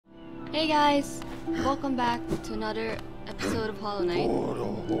Hey guys, welcome back to another episode of Hollow Knight.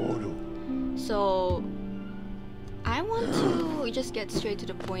 So, I want to just get straight to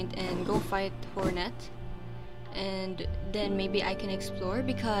the point and go fight Hornet, and then maybe I can explore,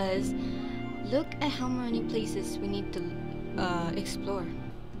 because look at how many places we need to explore.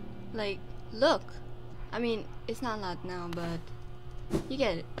 Like, look! I mean, it's not a lot now, but you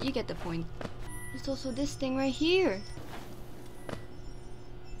get it. You get the point. There's also this thing right here.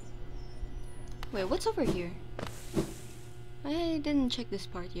 Wait, what's over here? I didn't check this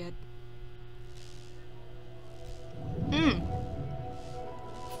part yet.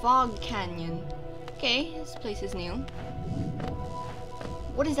 Fog Canyon. Okay, this place is new.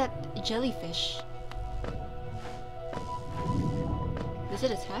 What is that jellyfish? Does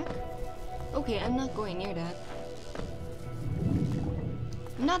it attack? Okay, I'm not going near that.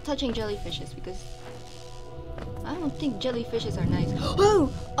 I'm not touching jellyfishes because I don't think jellyfishes are nice.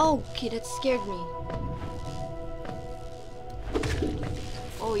 Oh! Okay, that scared me.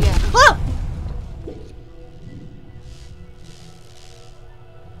 Oh yeah. Ah!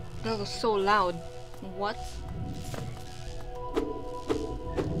 That was so loud. What?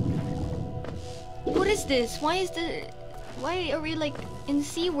 What is this? Why are we like in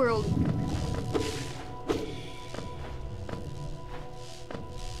SeaWorld?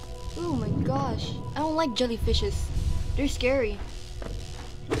 Oh my gosh. I don't like jellyfishes. They're scary.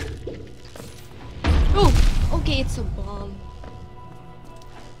 Oh! Okay, it's a bomb.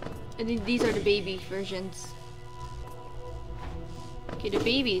 And then these are the baby versions. Okay, the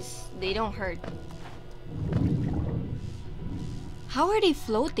babies, they don't hurt. How are they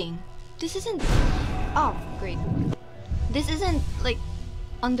floating? This isn't... Oh, great. This isn't, like,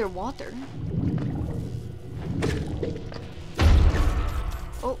 underwater.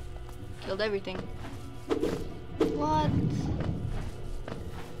 Oh, killed everything. What?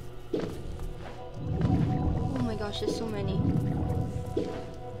 Oh my gosh, there's so many.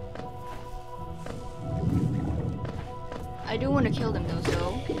 I do want to kill them though,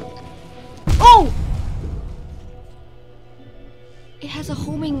 so... Oh! It has a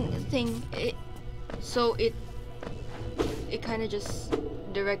homing thing. So it kind of just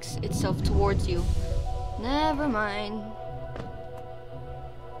directs itself towards you. Never mind.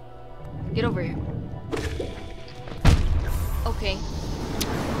 Get over here. Okay.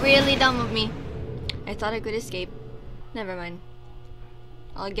 Really dumb of me. I thought I could escape. Never mind.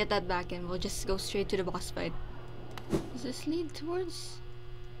 I'll get that back and we'll just go straight to the boss fight. Does this lead towards...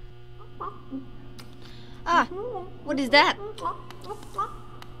 Ah! What is that?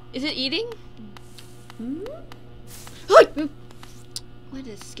 Is it eating? What?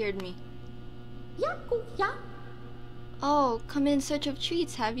 It scared me. Oh, come in search of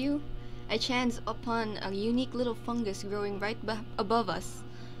treats, have you? I chanced upon a unique little fungus growing right above us.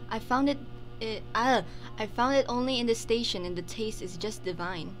 I found it only in the station, and the taste is just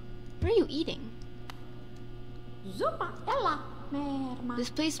divine. What are you eating? This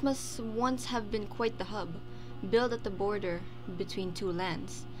place must once have been quite the hub, built at the border between two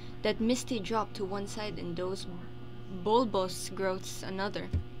lands. That misty drop to one side and those bulbous growths another.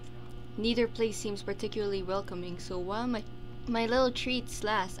 Neither place seems particularly welcoming, so while my little treats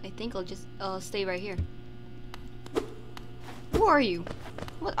last, I think I'll stay right here. Who are you?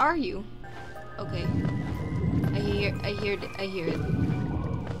 What are you? Okay. I hear it.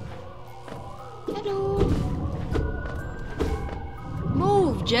 Hello.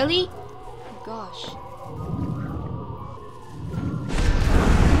 Move, jelly. Oh, gosh.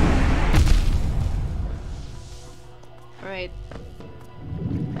 Alright.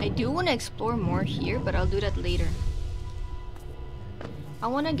 I do want to explore more here, but I'll do that later. I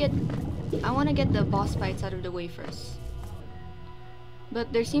want to get the boss fights out of the way first.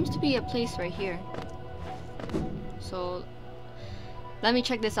 But there seems to be a place right here. So let me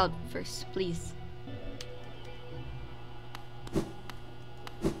check this out first, please.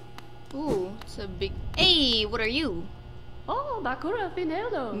 Ooh, it's a big... Hey, what are you? Oh, Bakura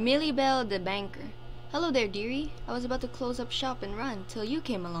Fineldo. Millibelle the banker. Hello there, dearie. I was about to close up shop and run till you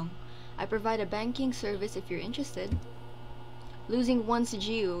came along. I provide a banking service if you're interested. Losing one's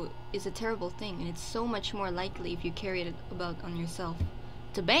Geo is a terrible thing, and it's so much more likely if you carry it about on yourself.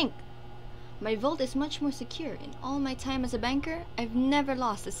 To bank! My vault is much more secure. In all my time as a banker, I've never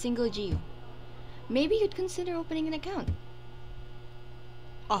lost a single Geo. Maybe you'd consider opening an account.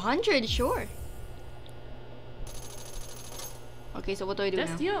 100, sure. Okay, so what do I do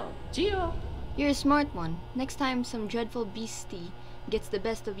now? Geo. You're a smart one. Next time some dreadful beastie gets the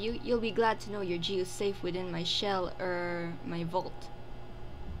best of you, you'll be glad to know your Geo's safe within my shell, my vault.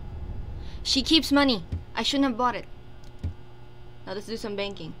 She keeps money. I shouldn't have bought it. Now let's do some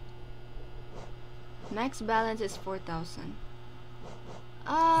banking. Max balance is 4,000.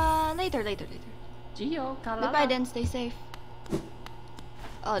 Later. Gio, Goodbye Kalala. then, stay safe.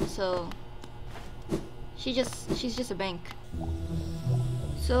 Oh, so she's just a bank.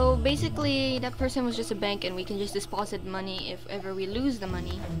 So basically that person was just a bank and we can just deposit money if ever we lose the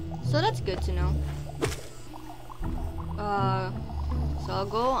money. So that's good to know. So I'll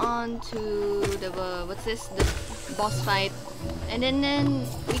go on to the what's this? The boss fight, and then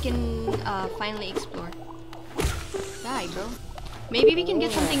we can finally explore. Die, bro. Maybe we can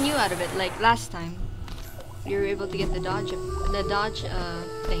get something new out of it, like last time. We were able to get the dodge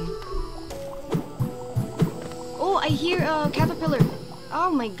thing. Oh, I hear a caterpillar. Oh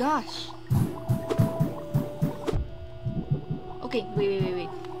my gosh. Okay, wait.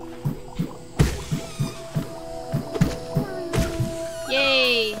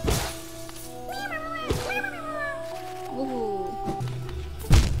 Yay! Woohoo!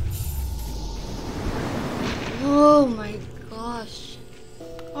 Oh my gosh.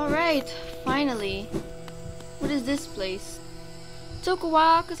 Alright, finally. What is this place? Took a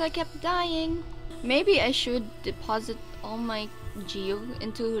while because I kept dying. Maybe I should deposit all my Geo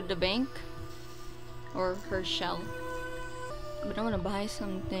into the bank or her shell. But I want to buy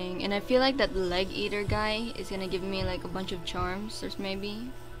something, and I feel like that leg eater guy is gonna give me like a bunch of charms, or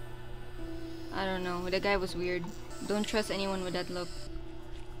maybe. I don't know. The guy was weird. Don't trust anyone with that look.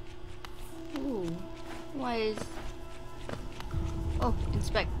 Ooh, why is? Oh,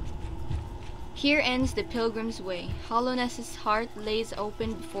 inspect. Here ends the pilgrim's way. Hallownest's heart lays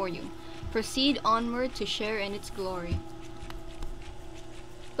open before you. Proceed onward to share in its glory.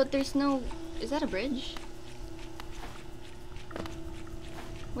 But there's no... Is that a bridge?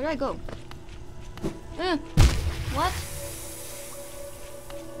 Where do I go? What?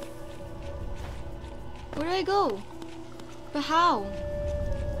 Where do I go? But how?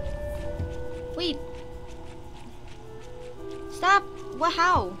 Wait. Stop! What?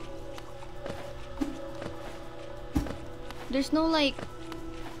 How? There's no like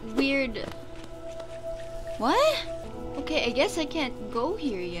weird... What? Okay, I guess I can't go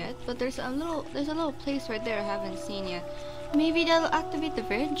here yet, but there's a little place right there I haven't seen yet. Maybe that'll activate the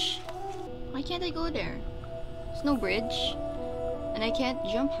bridge? Why can't I go there? There's no bridge. And I can't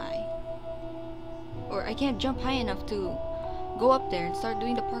jump high. Or I can't jump high enough to go up there and start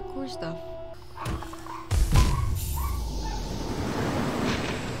doing the parkour stuff.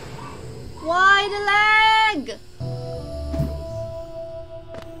 Why the lag?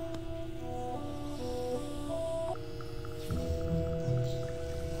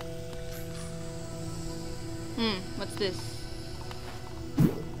 What's this?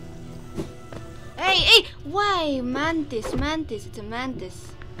 Hey! Why? Mantis, it's a mantis.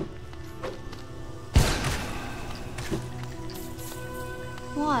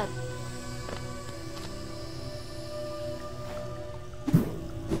 What?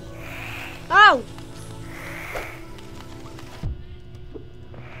 Ow!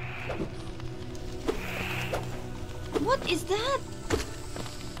 What is that?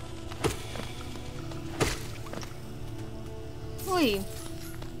 Wait,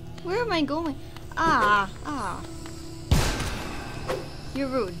 where am I going? Ah. You're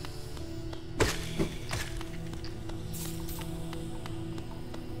rude.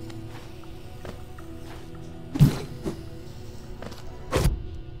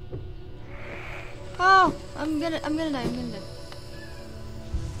 Oh, I'm gonna die.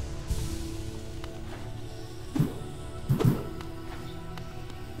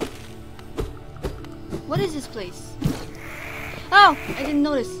 What is this place? Oh, I didn't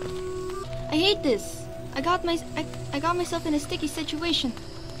notice. I hate this. I got myself in a sticky situation.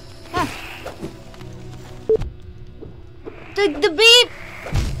 Ah. The beep.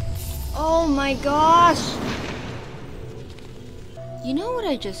 Oh my gosh. You know what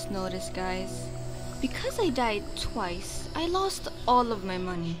I just noticed, guys? Because I died twice, I lost all of my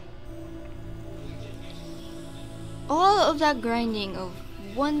money. All of that grinding of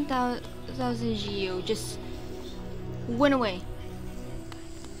 1,000 Geo just went away.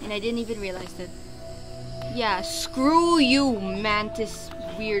 And I didn't even realize it. Yeah, screw you, mantis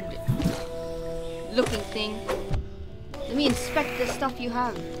weird looking thing. Let me inspect the stuff you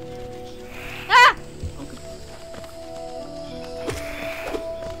have. Ah! Okay.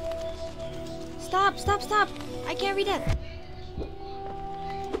 Stop! I can't read that.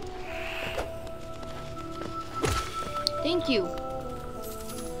 Thank you.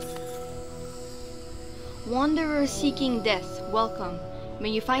 Wanderer seeking death, welcome. May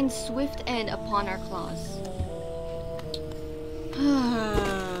you find swift end upon our claws.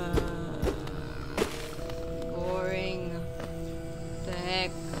 Boring. The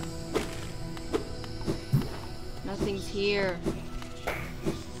heck. here?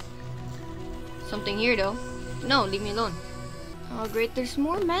 Something here though. No, leave me alone. Oh great, there's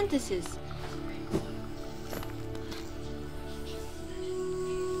more mantises.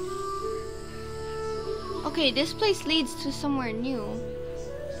 Okay, this place leads to somewhere new.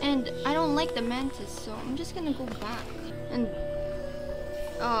 And I don't like the mantis, so I'm just gonna go back. And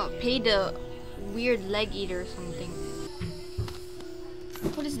pay the weird leg eater or something.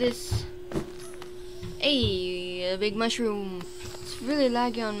 What is this? Hey, a big mushroom. It's really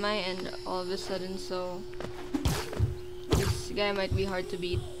laggy on my end all of a sudden, so this guy might be hard to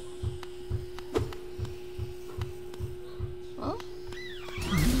beat. Oh?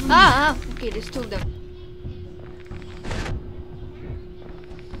 Okay, there's two of them.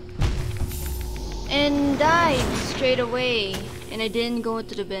 And died straight away, and I didn't go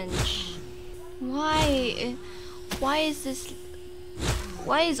into the bench. Why? Why is this?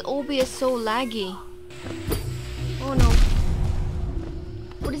 Why is OBS so laggy? Oh no!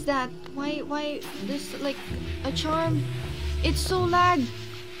 What is that? Why? There's like a charm. It's so lagged.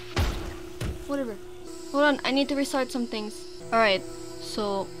 Whatever. Hold on, I need to restart some things. All right,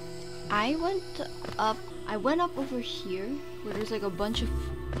 so I went up over here where there's like a bunch of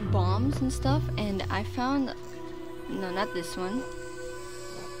bombs and stuff, and I found, no, not this one.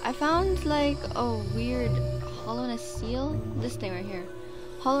 I found like a weird Hallownest seal. This thing right here.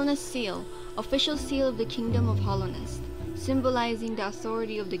 Hallownest seal, official seal of the kingdom of Hallownest, symbolizing the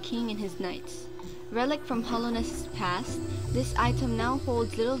authority of the king and his knights. Relic from Hallownest's past, this item now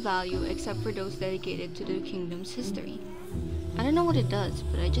holds little value except for those dedicated to the kingdom's history. I don't know what it does,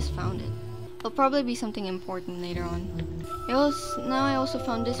 but I just found it. It'll probably be something important later on. Now I also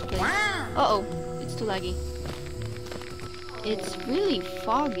found this place. Uh-oh, it's too laggy. It's really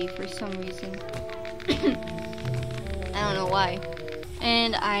foggy for some reason. I don't know why.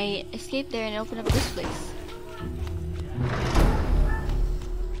 And I escaped there and opened up this place.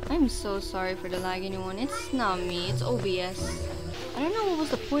 I'm so sorry for the lag, anyone. It's not me, it's OBS. I don't know what was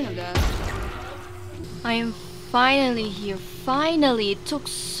the point of that. I am finally here. Finally! It took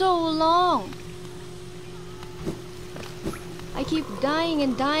so long! I keep dying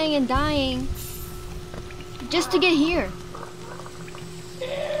and dying and dying just to get here.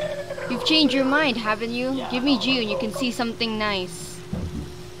 You've changed your mind, haven't you? Give me G and you can see something nice.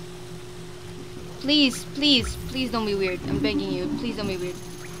 Please, please, please don't be weird. I'm begging you. Please don't be weird.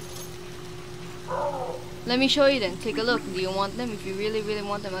 Let me show you then. Take a look. Do you want them? If you really, really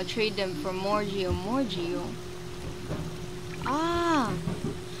want them, I'll trade them for more Geo. More Geo. Ah.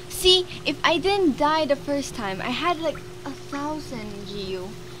 See, if I didn't die the first time, I had like 1,000 Geo.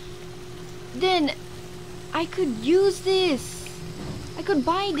 Then I could use this. I could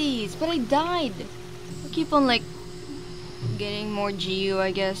buy these, but I died. I'll keep on like getting more Geo,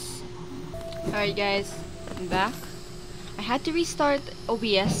 I guess. Alright guys, I'm back. I had to restart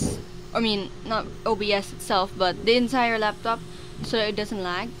OBS. I mean, not OBS itself, but the entire laptop so that it doesn't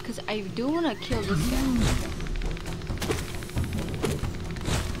lag, because I do want to kill this guy.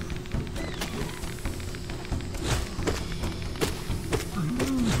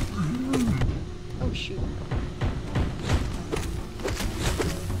 Oh shoot.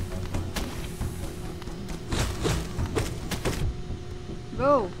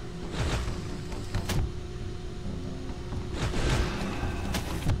 Bro.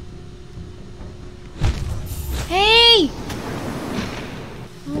 Hey!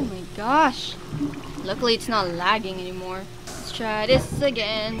 Oh my gosh. Luckily it's not lagging anymore. Let's try this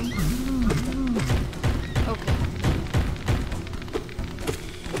again. Okay.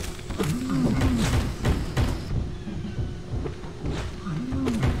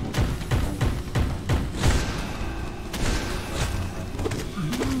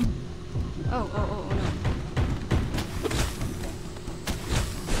 Oh no.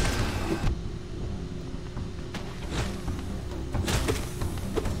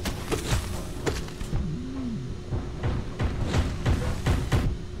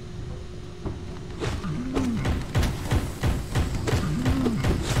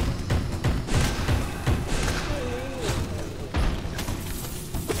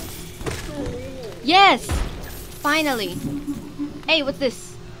 Yes! Finally! Hey, what's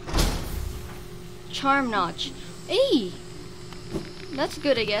this? Charm notch. Hey! That's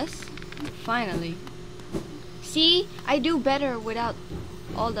good, I guess. Finally. See? I do better without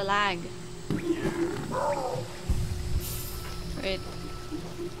all the lag. Wait.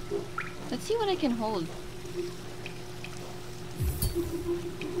 Let's see what I can hold.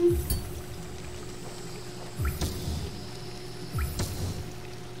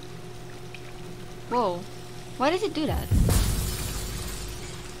 Whoa. Why does it do that?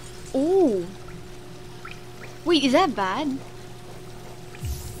 Ooh. Wait, is that bad?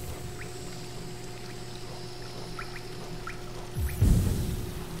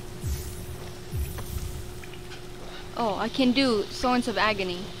 Oh, I can do Thorns of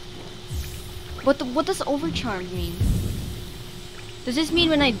Agony. What does overcharmed mean? Does this mean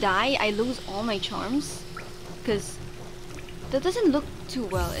when I die, I lose all my charms? Because that doesn't look too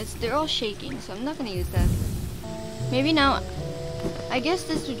well. They're all shaking, so I'm not gonna use that. Maybe now. I guess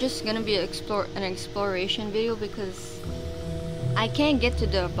this is just gonna be an exploration video because I can't get to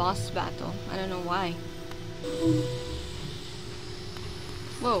the boss battle. I don't know why.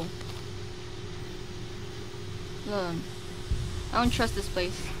 Whoa. I don't trust this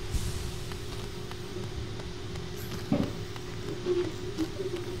place.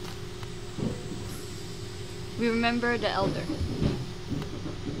 We remember the elder.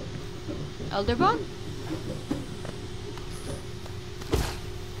 Elder bug?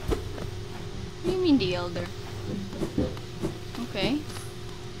 What do you mean the elder? Okay.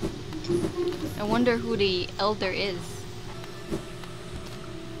 I wonder who the elder is.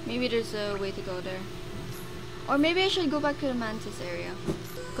 Maybe there's a way to go there. Or maybe I should go back to the mantis area.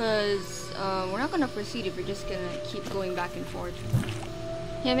 Because we're not gonna proceed if we're just gonna keep going back and forth.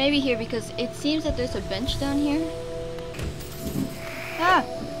 Yeah, maybe here because it seems that there's a bench down here. Ah!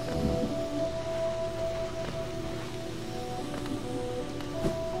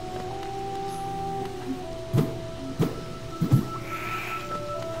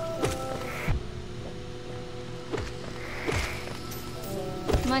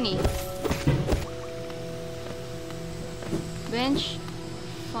 Money. Bench.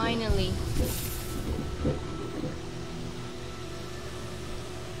 Finally.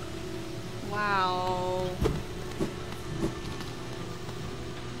 Wow.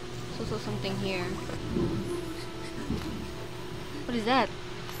 There's also something here. What is that?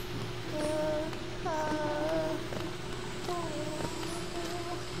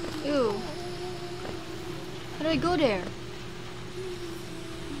 Ew. How do I go there?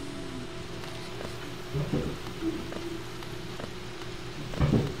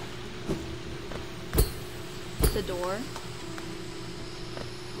 The door.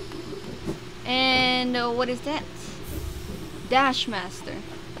 And what is that? Dash Master.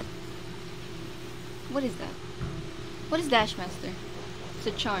 What is that? What is Dash Master? It's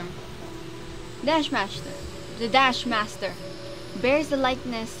a charm. Dash Master. The Dash Master bears the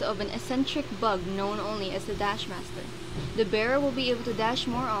likeness of an eccentric bug known only as the Dash Master. The bearer will be able to dash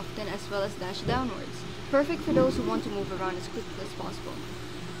more often as well as dash downwards. Perfect for those who want to move around as quickly as possible.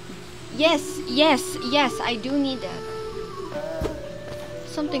 Yes, yes, yes, I do need that.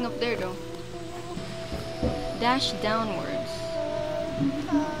 Something up there though. Dash downwards.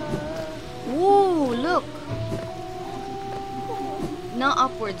 Ooh, look! Not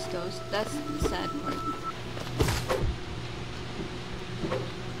upwards though, that's the sad part.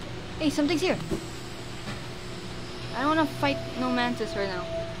 Hey, something's here! I don't want to fight no mantis right now.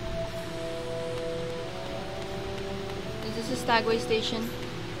 Is this a Stagway station?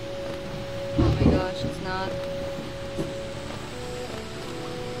 Oh my gosh, it's not.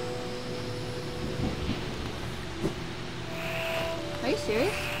 Are you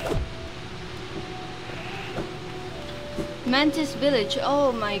serious? Mantis Village,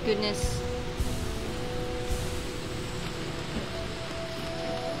 oh my goodness.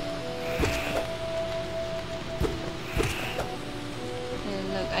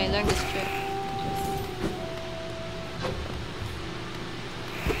 And look, I learned this trick.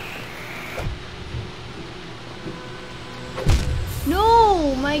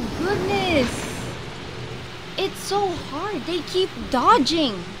 No, my goodness. It's so hard. They keep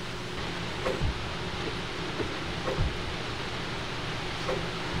dodging.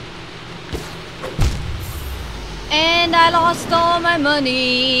 And I lost all my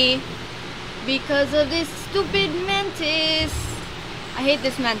money because of this stupid mantis. I hate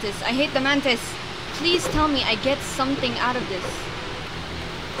this mantis. I hate the mantis. Please tell me I get something out of this.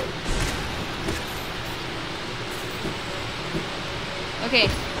 Okay.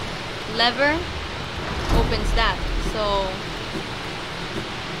 Lever opens that. So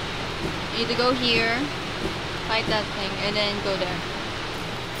you need to go here, fight that thing, and then go there.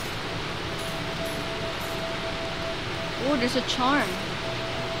 Oh, there's a charm.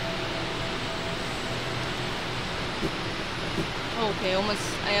 Okay,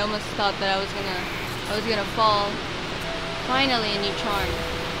 I almost thought that I was gonna fall. Finally, a new charm.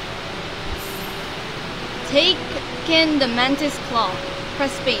 Taken the mantis claw.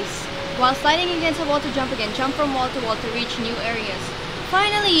 Press space. While sliding against a wall to jump again, jump from wall to wall to reach new areas.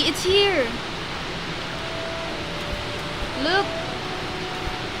 Finally, it's here! Look!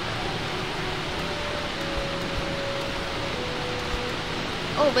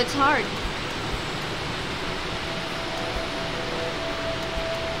 Oh, but it's hard.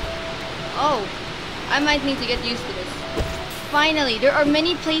 Oh, I might need to get used to this. Finally, there are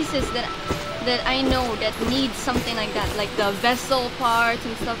many places that I know that need something like that, like the vessel parts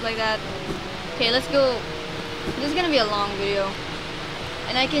and stuff like that. Okay, let's go. This is gonna be a long video,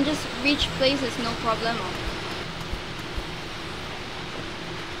 and I can just reach places no problemo.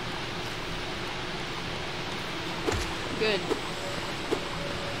 Good.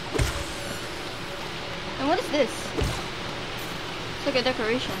 And what is this? It's like a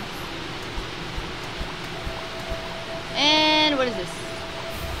decoration. And what is this?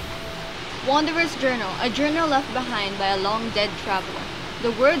 Wanderer's Journal, a journal left behind by a long dead traveler.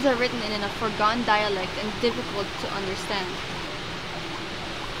 The words are written in a forgone dialect and difficult to understand.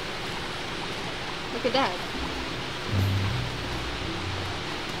 Look at that.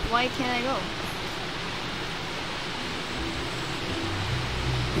 Why can't I go?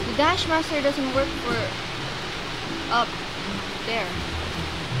 The dash master doesn't work for up there.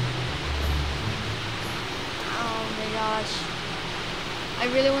 Oh my gosh. I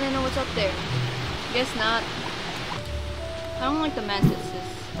really want to know what's up there. Guess not. I don't like the mantises.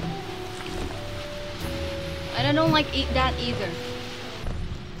 And I don't like that either.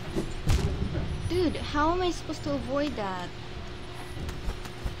 Dude, how am I supposed to avoid that?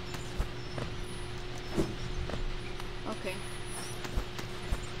 Okay.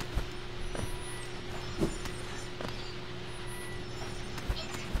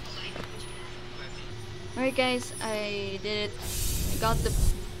 Alright guys, I did it. I got the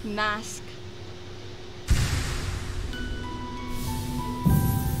mask.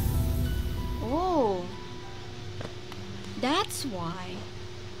 Oh, that's why.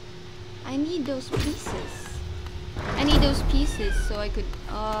 I need those pieces. I need those pieces so I could...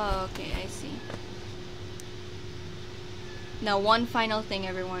 Oh, okay, I see. Now, one final thing,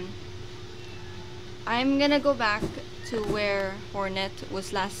 everyone. I'm gonna go back to where Hornet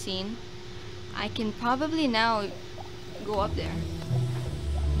was last seen. I can probably now go up there.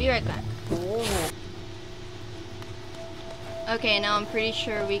 Be right back. Oh. Okay, now I'm pretty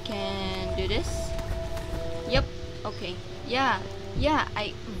sure we can do this. Yep, okay. Yeah,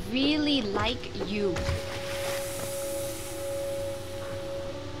 I really like you.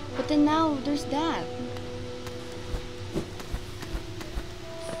 But then now there's that.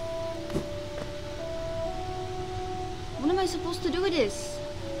 What am I supposed to do with this?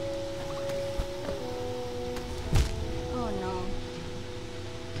 Oh no.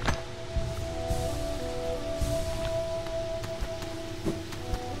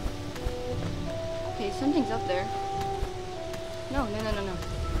 Okay, something's up there. No.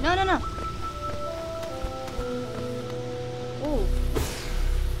 No. Oh.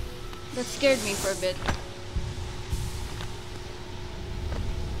 That scared me for a bit.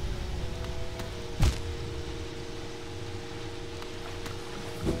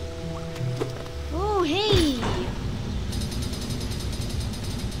 Oh, hey!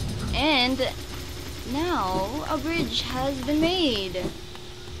 And now a bridge has been made.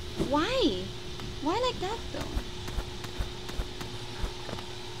 Why? Why like that though?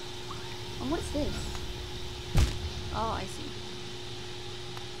 And what is this? Oh, I see.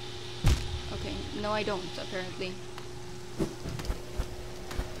 Okay, no I don't, apparently.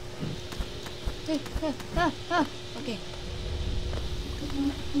 Hey, okay.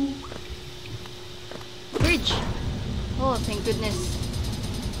 Bridge! Oh, thank goodness.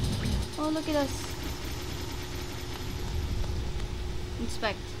 Oh, look at us.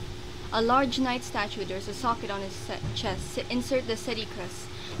 Inspect. A large knight statue. There's a socket on his chest. Insert the SETI crest.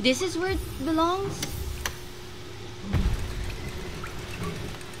 This is where it belongs?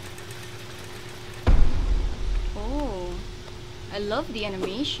 Oh, I love the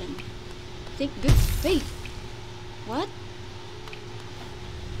animation. Take good faith. What?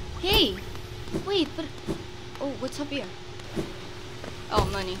 Hey! Wait, but... Oh, what's up here? Oh,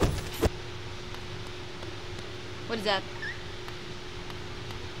 money. What is that?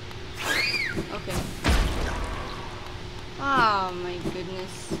 Okay. Oh my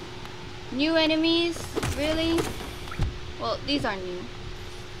goodness. New enemies? Really? Well, these aren't new.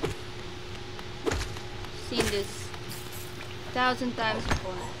 Seen this 1,000 times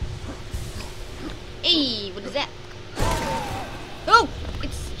before. Hey, what is that? Oh!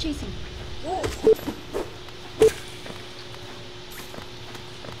 It's chasing.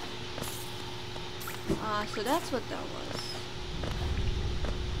 So that's what that was.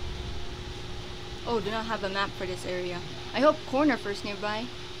 Oh, do not have a map for this area. I hope corner first nearby.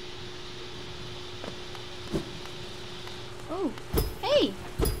 Oh, hey!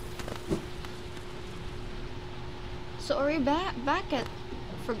 So are we back at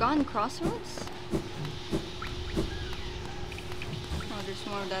Forgotten Crossroads? Oh, there's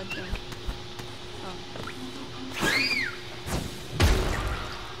more of that thing. Oh.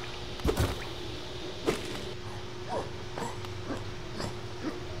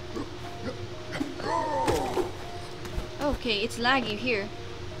 Okay, it's laggy here.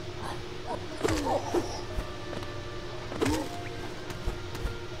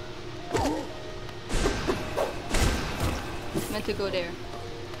 Meant to go there.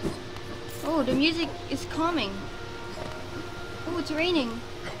 Oh, the music is calming. Oh, it's raining.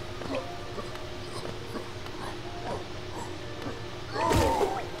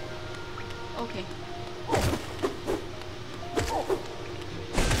 Okay.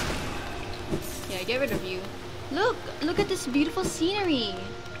 Yeah, get rid of you. Look at this beautiful scenery.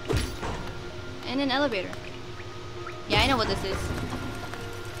 And an elevator. Yeah, I know what this is.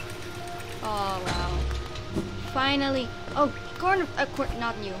 Oh, wow. Finally. Oh,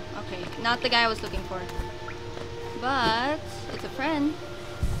 not you. Okay, not the guy I was looking for. But it's a friend.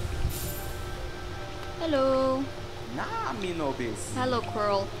 Hello. Hello,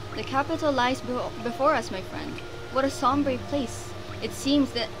 Quirrell. The capital lies before us, my friend. What a somber place. It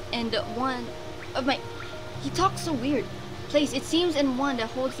seems that one of my... He talks so weird. Place, it seems, and one that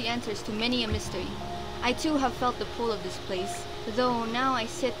holds the answers to many a mystery. I too have felt the pull of this place, though now I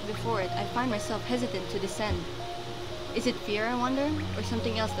sit before it, I find myself hesitant to descend. Is it fear, I wonder, or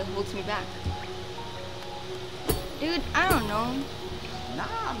something else that holds me back? Dude, I don't know.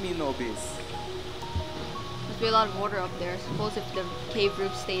 Must be a lot of water up there. Suppose if the cave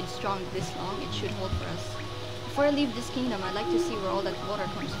roof stayed strong this long, it should hold for us. Before I leave this kingdom, I'd like to see where all that water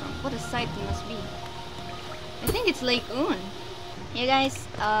comes from. What a sight it must be. I think it's Lake Un. Yeah, guys,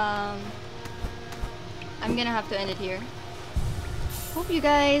 I'm gonna have to end it here. Hope you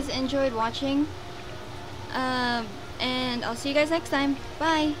guys enjoyed watching. And I'll see you guys next time.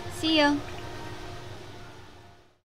 Bye. See ya.